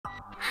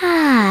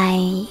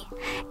Hi!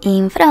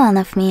 In front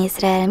of me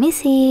is REALME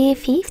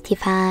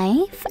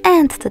C55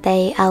 and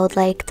today I would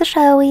like to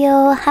show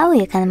you how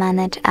you can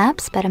manage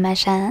apps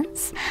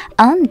permissions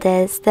on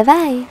this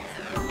device.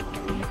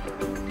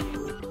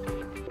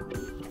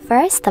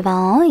 First of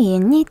all, you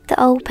need to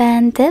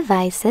open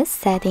Devices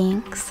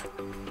Settings.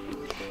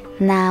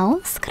 Now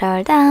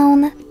scroll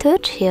down to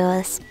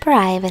choose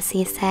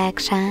Privacy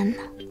section.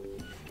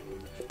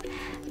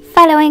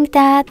 Following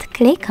that,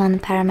 click on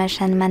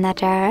Permission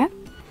Manager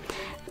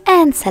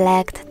and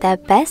select the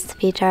best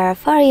feature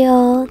for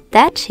you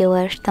that you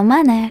wish to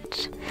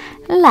manage,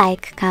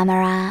 like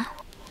camera.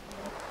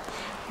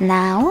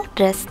 Now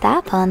just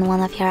tap on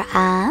one of your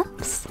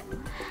apps.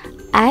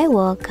 I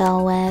will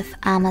go with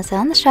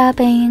Amazon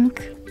Shopping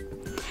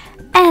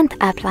and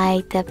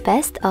apply the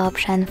best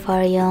option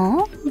for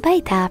you by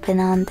tapping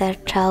on the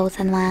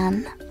chosen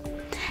one.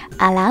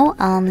 Allow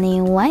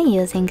only when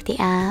using the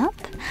app,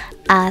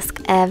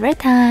 ask every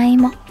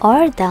time,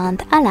 or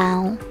don't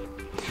allow.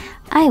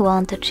 I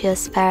want to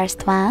choose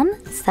first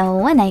one, so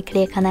when I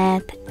click on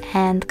it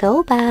and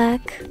go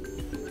back,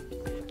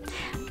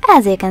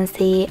 as you can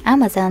see,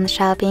 Amazon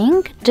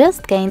Shopping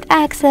just gained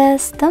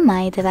access to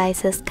my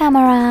device's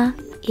camera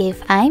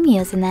if I'm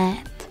using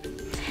it.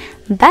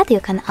 But you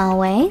can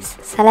always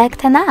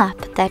select an app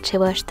that you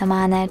wish to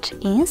manage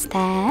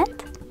instead.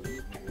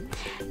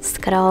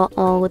 Scroll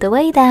all the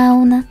way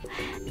down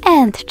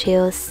and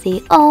choose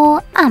See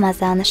All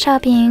Amazon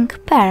Shopping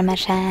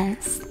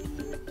Permissions.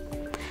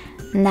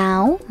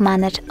 Now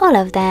manage all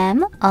of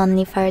them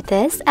only for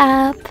this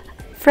app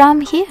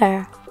from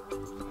here.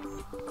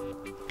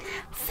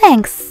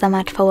 Thanks so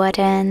much for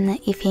watching.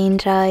 If you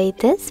enjoyed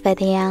this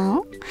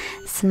video,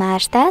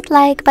 smash that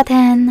like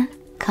button,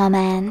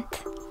 comment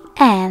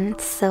and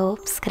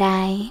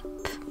subscribe.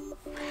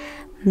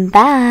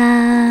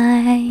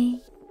 Bye!